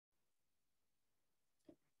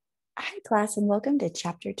Hi, class, and welcome to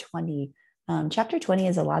Chapter 20. Chapter 20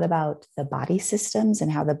 is a lot about the body systems and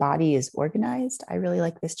how the body is organized. I really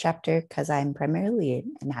like this chapter because I'm primarily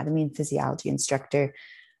an anatomy and physiology instructor.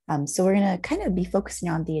 So we're going to kind of be focusing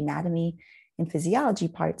on the anatomy and physiology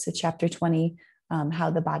parts of Chapter 20, how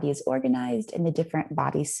the body is organized and the different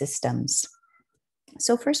body systems.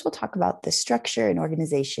 So first we'll talk about the structure and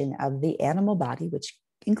organization of the animal body, which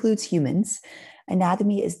includes humans.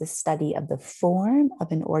 Anatomy is the study of the form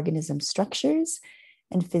of an organism's structures,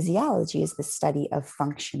 and physiology is the study of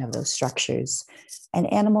function of those structures.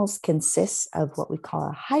 And animals consist of what we call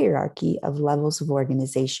a hierarchy of levels of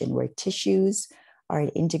organization, where tissues are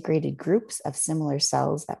integrated groups of similar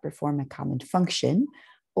cells that perform a common function.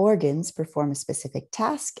 Organs perform a specific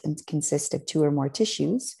task and consist of two or more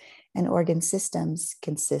tissues, and organ systems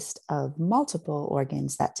consist of multiple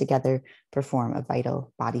organs that together perform a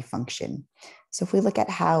vital body function. So if we look at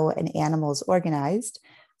how an animal is organized,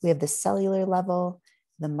 we have the cellular level,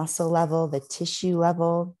 the muscle level, the tissue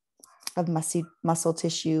level of muscle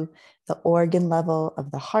tissue, the organ level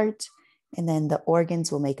of the heart, and then the organs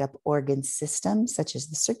will make up organ systems, such as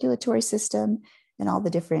the circulatory system, and all the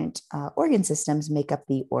different organ systems make up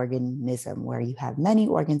the organism, where you have many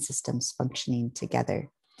organ systems functioning together.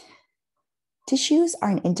 Tissues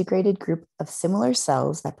are an integrated group of similar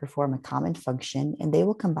cells that perform a common function, and they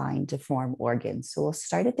will combine to form organs. So we'll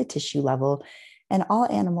start at the tissue level, and all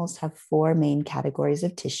animals have four main categories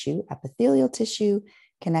of tissue: epithelial tissue,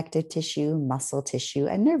 connective tissue, muscle tissue,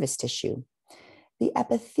 and nervous tissue. The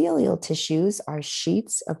epithelial tissues are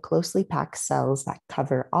sheets of closely packed cells that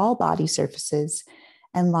cover all body surfaces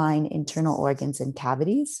and line internal organs and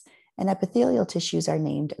cavities. And epithelial tissues are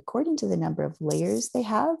named according to the number of layers they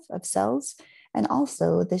have of cells, and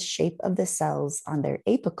also the shape of the cells on their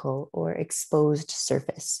apical or exposed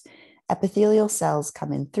surface. Epithelial cells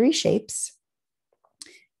come in three shapes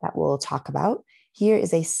that we'll talk about. Here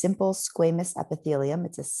is a simple squamous epithelium.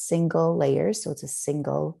 It's a single layer, so it's a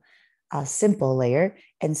simple layer,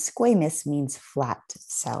 and squamous means flat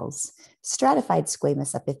cells. Stratified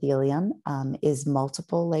squamous epithelium is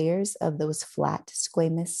multiple layers of those flat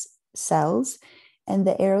squamous cells, and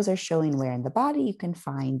the arrows are showing where in the body you can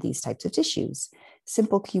find these types of tissues.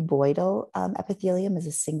 Simple cuboidal epithelium is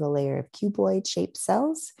a single layer of cuboid-shaped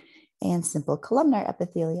cells, and simple columnar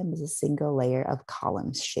epithelium is a single layer of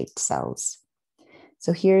column-shaped cells.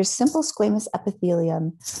 So here's simple squamous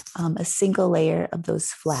epithelium, a single layer of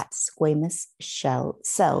those flat squamous shell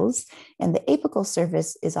cells, and the apical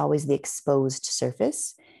surface is always the exposed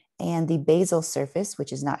surface. And the basal surface,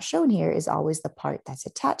 which is not shown here, is always the part that's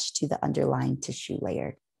attached to the underlying tissue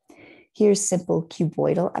layer. Here's simple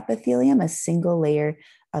cuboidal epithelium, a single layer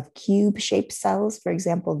of cube-shaped cells. For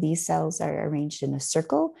example, these cells are arranged in a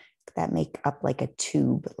circle that make up like a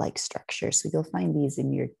tube-like structure. So you'll find these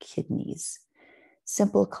in your kidneys.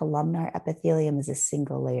 Simple columnar epithelium is a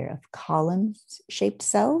single layer of column-shaped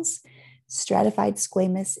cells. Stratified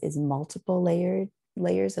squamous is multiple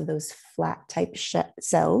layers of those flat type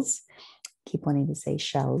cells. Keep wanting to say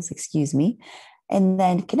shells, excuse me. And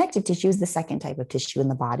then connective tissue is the second type of tissue in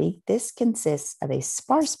the body. This consists of a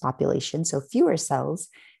sparse population, so fewer cells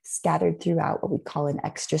scattered throughout what we call an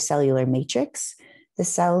extracellular matrix. The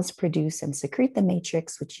cells produce and secrete the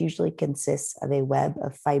matrix, which usually consists of a web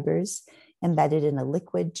of fibers embedded in a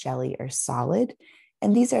liquid, jelly, or solid.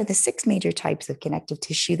 And these are the six major types of connective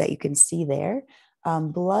tissue that you can see there.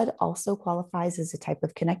 Blood also qualifies as a type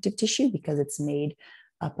of connective tissue because it's made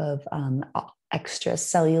up of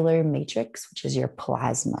extracellular matrix, which is your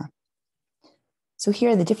plasma. So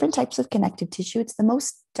here are the different types of connective tissue. It's the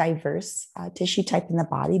most diverse tissue type in the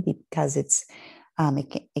body because it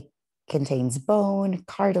contains bone,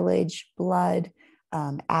 cartilage, blood,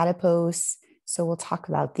 adipose. So we'll talk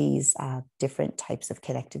about these different types of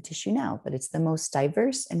connective tissue now, but it's the most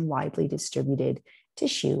diverse and widely distributed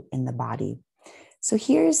tissue in the body. So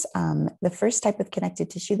here's the first type of connective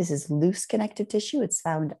tissue. This is loose connective tissue. It's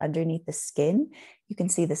found underneath the skin. You can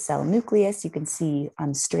see the cell nucleus. You can see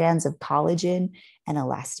strands of collagen and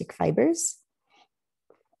elastic fibers.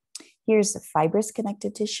 Here's the fibrous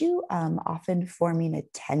connective tissue, often forming a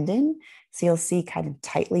tendon. So you'll see kind of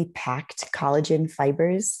tightly packed collagen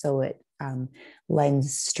fibers. So it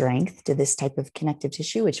lends strength to this type of connective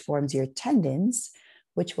tissue, which forms your tendons,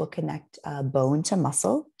 which will connect bone to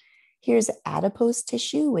muscle. Here's adipose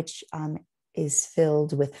tissue, which is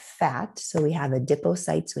filled with fat. So we have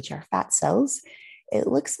adipocytes, which are fat cells. It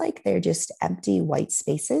looks like they're just empty white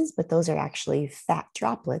spaces, but those are actually fat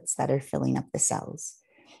droplets that are filling up the cells.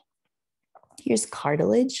 Here's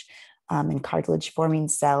cartilage and cartilage forming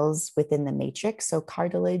cells within the matrix. So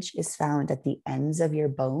cartilage is found at the ends of your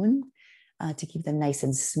bone. to keep them nice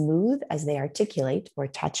and smooth as they articulate or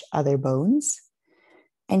touch other bones.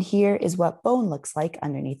 And here is what bone looks like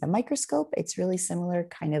underneath a microscope. It's really similar,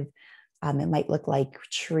 kind of, it might look like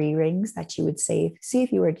tree rings that you would see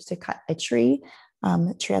if you were to cut a tree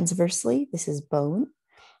transversely. This is bone.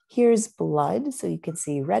 Here's blood. So you can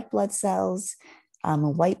see red blood cells,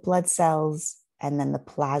 white blood cells, and then the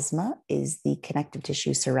plasma is the connective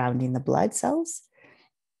tissue surrounding the blood cells.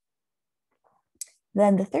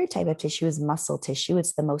 Then the third type of tissue is muscle tissue.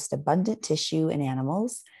 It's the most abundant tissue in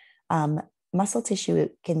animals. Muscle tissue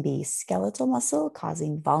can be skeletal muscle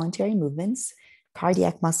causing voluntary movements,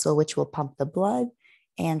 cardiac muscle, which will pump the blood,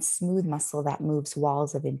 and smooth muscle that moves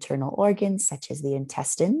walls of internal organs, such as the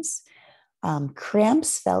intestines.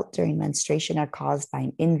 Cramps felt during menstruation are caused by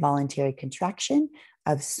an involuntary contraction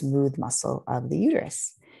of smooth muscle of the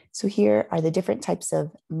uterus. So here are the different types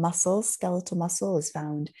of muscle. Skeletal muscle is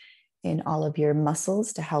found in all of your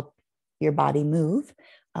muscles to help your body move.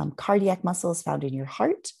 Cardiac muscle is found in your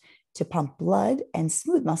heart to pump blood, and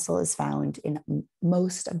smooth muscle is found in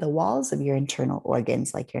most of the walls of your internal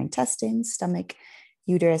organs, like your intestines, stomach,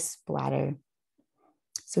 uterus, bladder.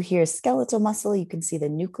 So here's skeletal muscle. You can see the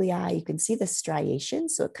nuclei, you can see the striation.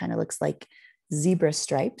 So it kind of looks like zebra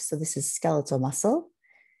stripes. So this is skeletal muscle.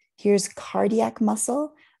 Here's cardiac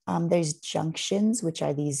muscle. There's junctions, which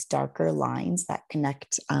are these darker lines that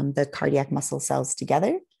connect the cardiac muscle cells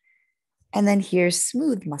together. And then here's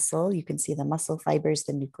smooth muscle. You can see the muscle fibers,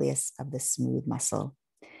 the nucleus of the smooth muscle.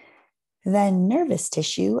 Then nervous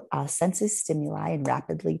tissue senses stimuli and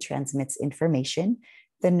rapidly transmits information.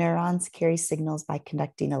 The neurons carry signals by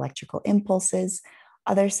conducting electrical impulses.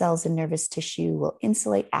 Other cells in nervous tissue will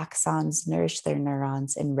insulate axons, nourish their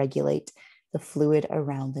neurons, and regulate the fluid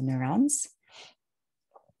around the neurons.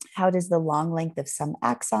 How does the long length of some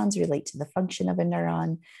axons relate to the function of a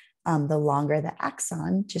neuron? The longer the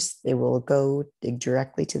axon, it will go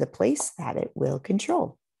directly to the place that it will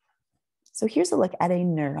control. So here's a look at a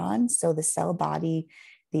neuron. So the cell body,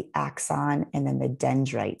 the axon, and then the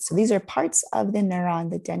dendrite. So these are parts of the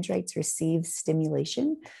neuron. The dendrites receive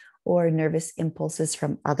stimulation or nervous impulses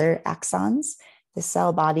from other axons. The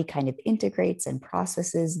cell body kind of integrates and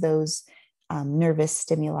processes those nervous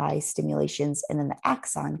stimulations, and then the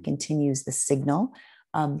axon continues the signal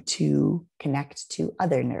to connect to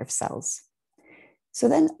other nerve cells. So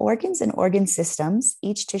then organs and organ systems,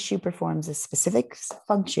 each tissue performs a specific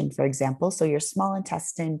function, for example. So your small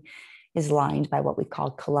intestine is lined by what we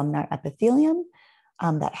call columnar epithelium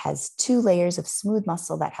that has 2 layers of smooth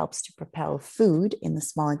muscle that helps to propel food in the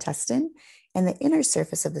small intestine. And the inner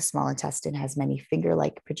surface of the small intestine has many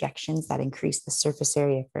finger-like projections that increase the surface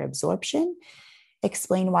area for absorption.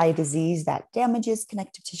 Explain why a disease that damages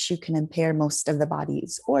connective tissue can impair most of the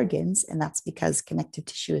body's organs. And that's because connective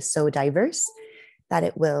tissue is so diverse that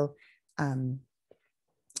it will,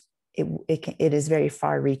 it is very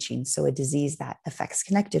far reaching. So a disease that affects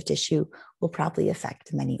connective tissue will probably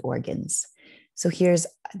affect many organs. So here's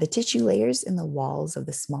the tissue layers in the walls of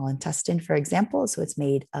the small intestine, for example. So it's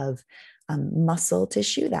made of muscle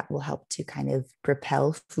tissue that will help to kind of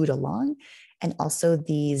propel food along, and also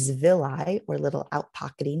these villi or little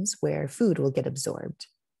outpocketings where food will get absorbed.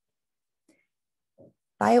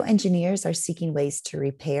 Bioengineers are seeking ways to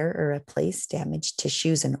repair or replace damaged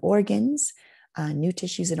tissues and organs. New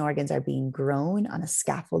tissues and organs are being grown on a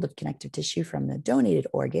scaffold of connective tissue from the donated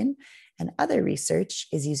organ, and other research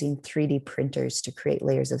is using 3D printers to create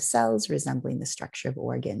layers of cells resembling the structure of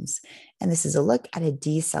organs. And this is a look at a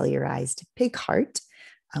decellularized pig heart,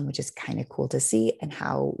 which is kind of cool to see, and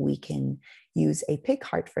how we can use a pig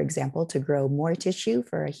heart, for example, to grow more tissue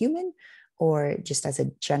for a human, or just as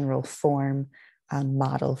a general form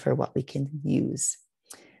model for what we can use.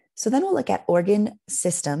 So then we'll look at organ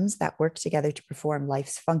systems that work together to perform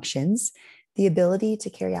life's functions. The ability to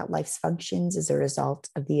carry out life's functions is a result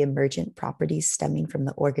of the emergent properties stemming from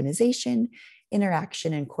the organization,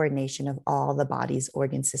 interaction, and coordination of all the body's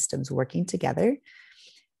organ systems working together.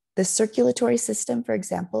 The circulatory system, for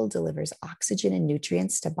example, delivers oxygen and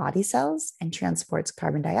nutrients to body cells and transports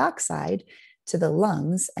carbon dioxide to the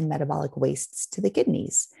lungs and metabolic wastes to the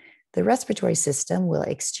kidneys. The respiratory system will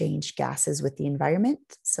exchange gases with the environment,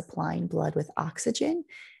 supplying blood with oxygen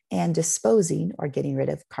and disposing or getting rid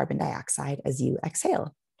of carbon dioxide as you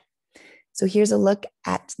exhale. So here's a look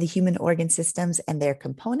at the human organ systems and their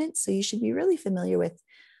components. So you should be really familiar with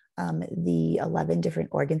the 11 different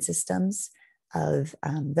organ systems of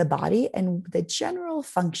the body and the general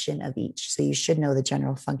function of each. So you should know the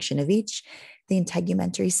general function of each. The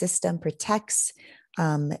integumentary system protects.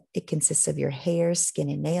 It consists of your hair, skin,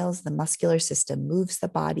 and nails. The muscular system moves the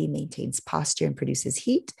body, maintains posture, and produces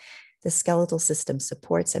heat. The skeletal system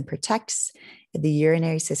supports and protects. The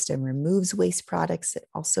urinary system removes waste products. It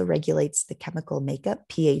also regulates the chemical makeup,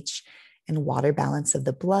 pH, and water balance of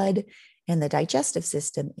the blood. And the digestive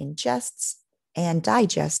system ingests and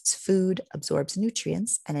digests food, absorbs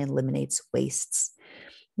nutrients, and eliminates wastes.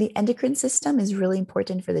 The endocrine system is really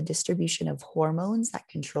important for the distribution of hormones that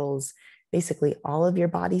controls basically all of your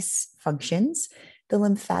body's functions. The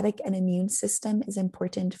lymphatic and immune system is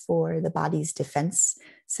important for the body's defense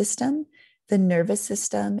system. The nervous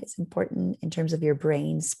system is important in terms of your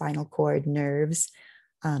brain, spinal cord, nerves,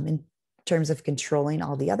 in terms of controlling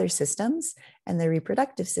all the other systems. And the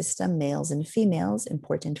reproductive system, males and females,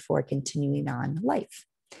 important for continuing on life.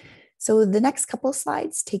 So the next couple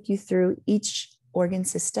slides take you through each organ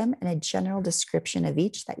system and a general description of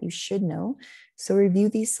each that you should know. So review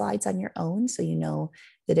these slides on your own so you know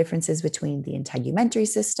the differences between the integumentary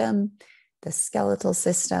system, the skeletal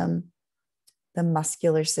system, the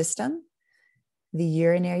muscular system, the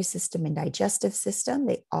urinary system and digestive system.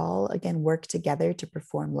 They all, again, work together to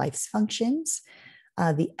perform life's functions.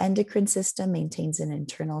 The endocrine system maintains an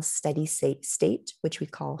internal steady state, which we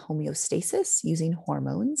call homeostasis, using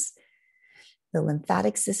hormones. The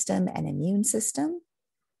lymphatic system and immune system,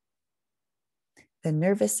 the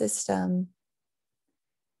nervous system,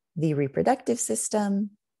 the reproductive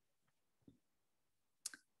system,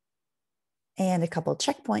 and a couple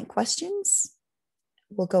checkpoint questions.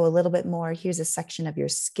 We'll go a little bit more. Here's a section of your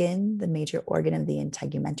skin, the major organ of the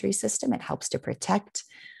integumentary system. It helps to protect,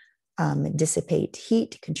 dissipate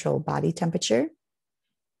heat, control body temperature.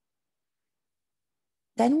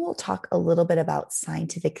 Then we'll talk a little bit about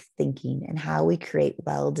scientific thinking and how we create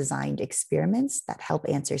well-designed experiments that help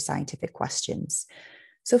answer scientific questions.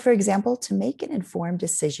 So for example, to make an informed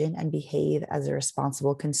decision and behave as a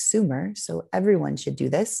responsible consumer, so everyone should do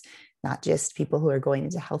this, not just people who are going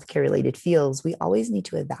into healthcare related fields, we always need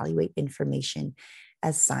to evaluate information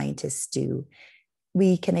as scientists do.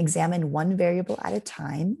 We can examine one variable at a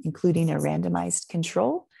time, including a randomized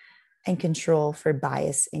control, and control for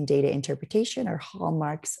bias in data interpretation are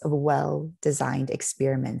hallmarks of well-designed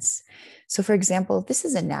experiments. So for example, this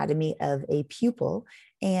is anatomy of a pupil,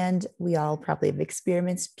 and we all probably have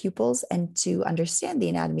experienced pupils, and to understand the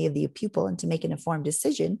anatomy of the pupil and to make an informed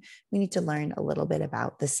decision, we need to learn a little bit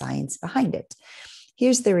about the science behind it.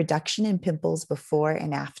 Here's the reduction in pimples before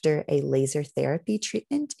and after a laser therapy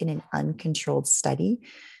treatment in an uncontrolled study.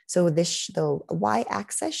 So the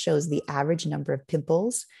y-axis shows the average number of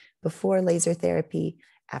pimples before laser therapy,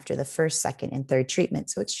 after the first, second, and third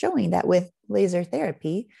treatment. So it's showing that with laser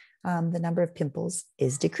therapy, the number of pimples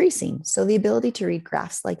is decreasing. So the ability to read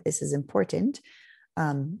graphs like this is important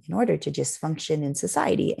in order to just function in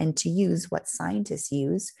society and to use what scientists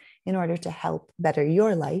use in order to help better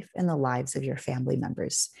your life and the lives of your family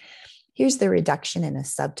members. Here's the reduction in a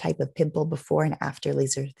subtype of pimple before and after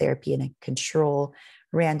laser therapy in a control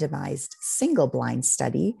randomized single-blind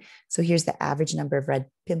study. So here's the average number of red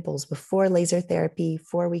pimples before laser therapy,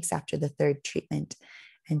 4 weeks after the third treatment,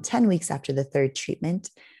 and 10 weeks after the third treatment.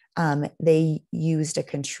 They used a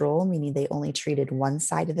control, meaning they only treated one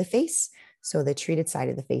side of the face. So the treated side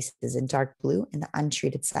of the face is in dark blue and the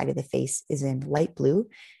untreated side of the face is in light blue.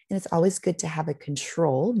 And it's always good to have a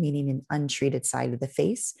control, meaning an untreated side of the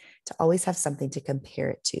face, to always have something to compare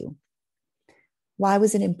it to. Why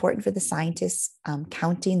was it important for the scientists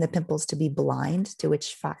counting the pimples to be blind to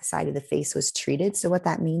which side of the face was treated? So what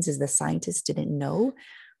that means is the scientists didn't know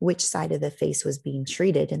which side of the face was being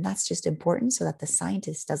treated. And that's just important so that the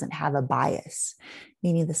scientist doesn't have a bias,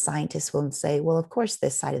 meaning the scientist won't say, well, of course,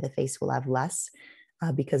 this side of the face will have less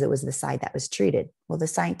because it was the side that was treated. Well, the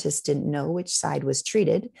scientists didn't know which side was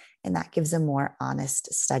treated, and that gives a more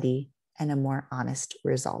honest study and a more honest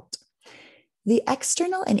result. The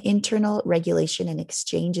external and internal regulation and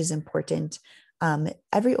exchange is important.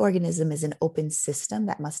 Every organism is an open system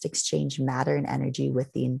that must exchange matter and energy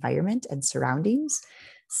with the environment and surroundings.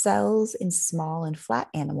 Cells in small and flat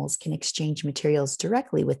animals can exchange materials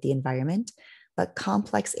directly with the environment, but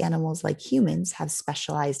complex animals like humans have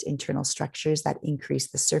specialized internal structures that increase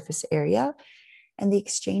the surface area, and the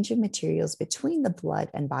exchange of materials between the blood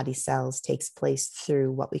and body cells takes place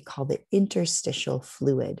through what we call the interstitial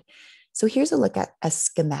fluid. So here's a look at a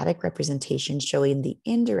schematic representation showing the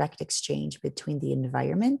indirect exchange between the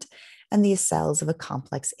environment and the cells of a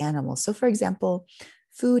complex animal. So for example,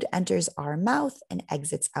 food enters our mouth and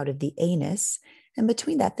exits out of the anus. And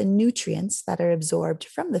between that, the nutrients that are absorbed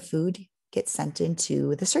from the food get sent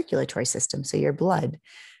into the circulatory system, so your blood.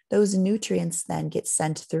 Those nutrients then get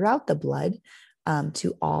sent throughout the blood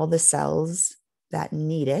to all the cells that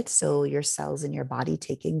need it. So your cells in your body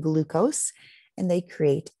take in glucose, and they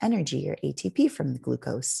create energy or ATP from the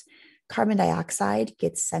glucose. Carbon dioxide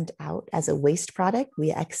gets sent out as a waste product.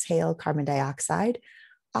 We exhale carbon dioxide.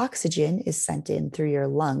 Oxygen is sent in through your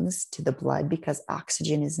lungs to the blood because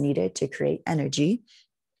oxygen is needed to create energy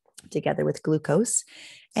together with glucose.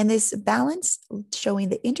 And this balance showing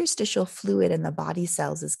the interstitial fluid in the body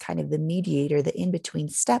cells is kind of the mediator, the in-between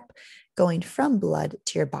step going from blood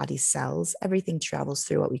to your body cells. Everything travels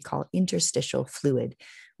through what we call interstitial fluid,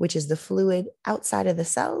 which is the fluid outside of the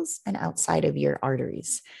cells and outside of your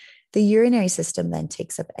arteries. The urinary system then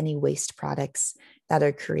takes up any waste products that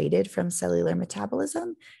are created from cellular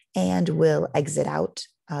metabolism and will exit out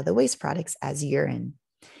the waste products as urine.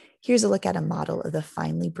 Here's a look at a model of the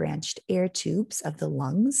finely branched air tubes of the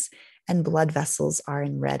lungs, and blood vessels are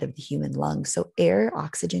in red of the human lung. So air,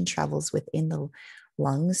 oxygen travels within the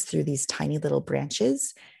lungs through these tiny little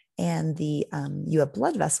branches, and you have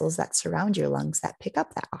blood vessels that surround your lungs that pick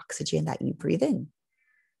up that oxygen that you breathe in.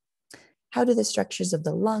 How do the structures of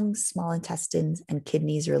the lungs, small intestines, and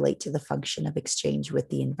kidneys relate to the function of exchange with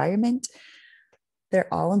the environment?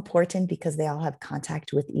 They're all important because they all have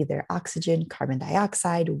contact with either oxygen, carbon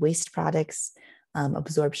dioxide, waste products,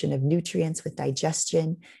 absorption of nutrients with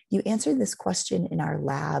digestion. You answered this question in our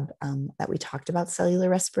lab that we talked about cellular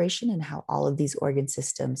respiration and how all of these organ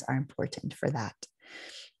systems are important for that.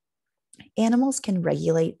 Animals can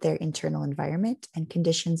regulate their internal environment, and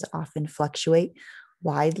conditions often fluctuate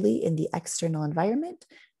widely in the external environment,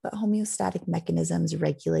 but homeostatic mechanisms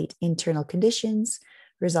regulate internal conditions,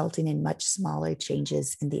 resulting in much smaller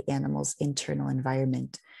changes in the animal's internal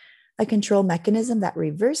environment. A control mechanism that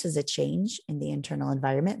reverses a change in the internal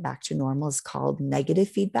environment back to normal is called negative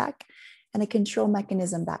feedback, and a control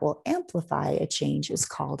mechanism that will amplify a change is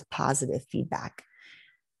called positive feedback.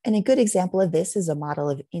 And a good example of this is a model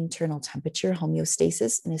of internal temperature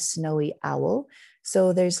homeostasis in a snowy owl.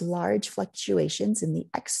 So there's large fluctuations in the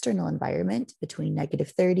external environment between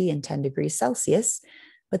 -30 and 10 degrees Celsius,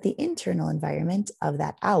 but the internal environment of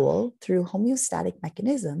that owl, through homeostatic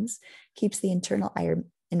mechanisms, keeps the internal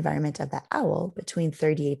environment of that owl between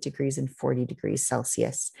 38 degrees and 40 degrees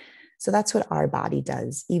Celsius. So that's what our body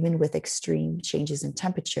does. Even with extreme changes in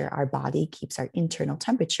temperature, our body keeps our internal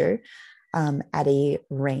temperature at a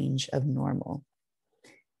range of normal.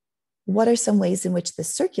 What are some ways in which the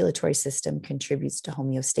circulatory system contributes to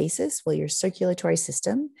homeostasis? Well, your circulatory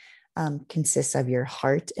system consists of your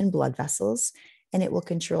heart and blood vessels, and it will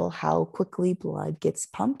control how quickly blood gets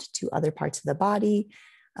pumped to other parts of the body.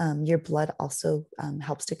 Your blood also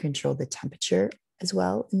helps to control the temperature as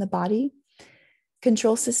well in the body.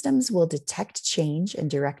 Control systems will detect change and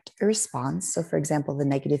direct a response. So for example, the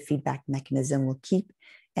negative feedback mechanism will keep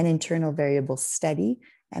an internal variable steady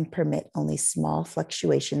and permit only small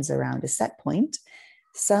fluctuations around a set point.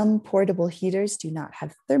 Some portable heaters do not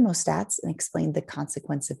have thermostats and explain the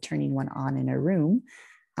consequence of turning one on in a room.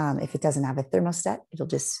 If it doesn't have a thermostat, it'll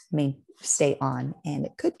just stay on and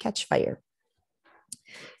it could catch fire.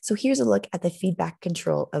 So here's a look at the feedback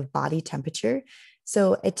control of body temperature.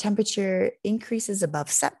 So a temperature increases above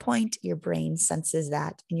set point, your brain senses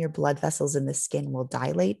that, and your blood vessels in the skin will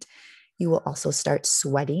dilate. You will also start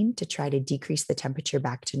sweating to try to decrease the temperature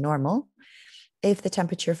back to normal. If the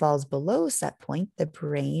temperature falls below set point, the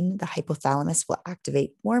brain, the hypothalamus, will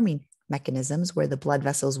activate warming mechanisms where the blood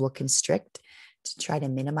vessels will constrict to try to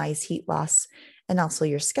minimize heat loss. And also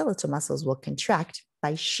your skeletal muscles will contract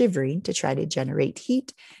by shivering to try to generate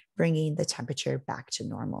heat, bringing the temperature back to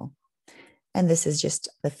normal. And this is just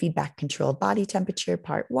the feedback control of body temperature,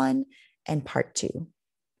 part 1 and part 2.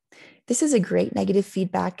 This is a great negative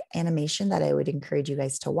feedback animation that I would encourage you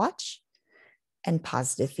guys to watch, and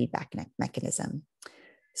positive feedback mechanism.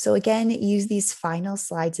 So again, use these final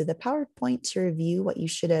slides of the PowerPoint to review what you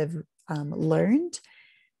should have learned.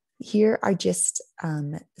 Here are just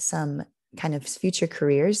some kind of future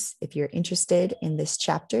careers. If you're interested in this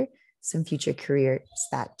chapter, some future careers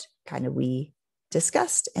that kind of we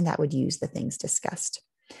discussed and that would use the things discussed.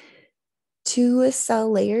 2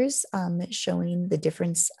 cell layers showing the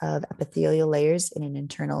difference of epithelial layers in an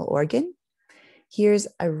internal organ. Here's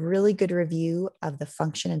a really good review of the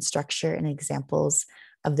function and structure and examples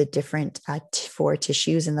of the different 4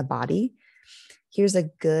 tissues in the body. Here's a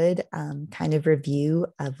good kind of review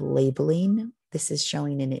of labeling. This is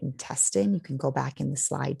showing an intestine. You can go back in the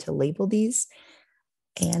slide to label these.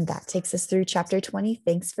 And that takes us through chapter 20.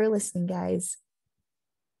 Thanks for listening, guys.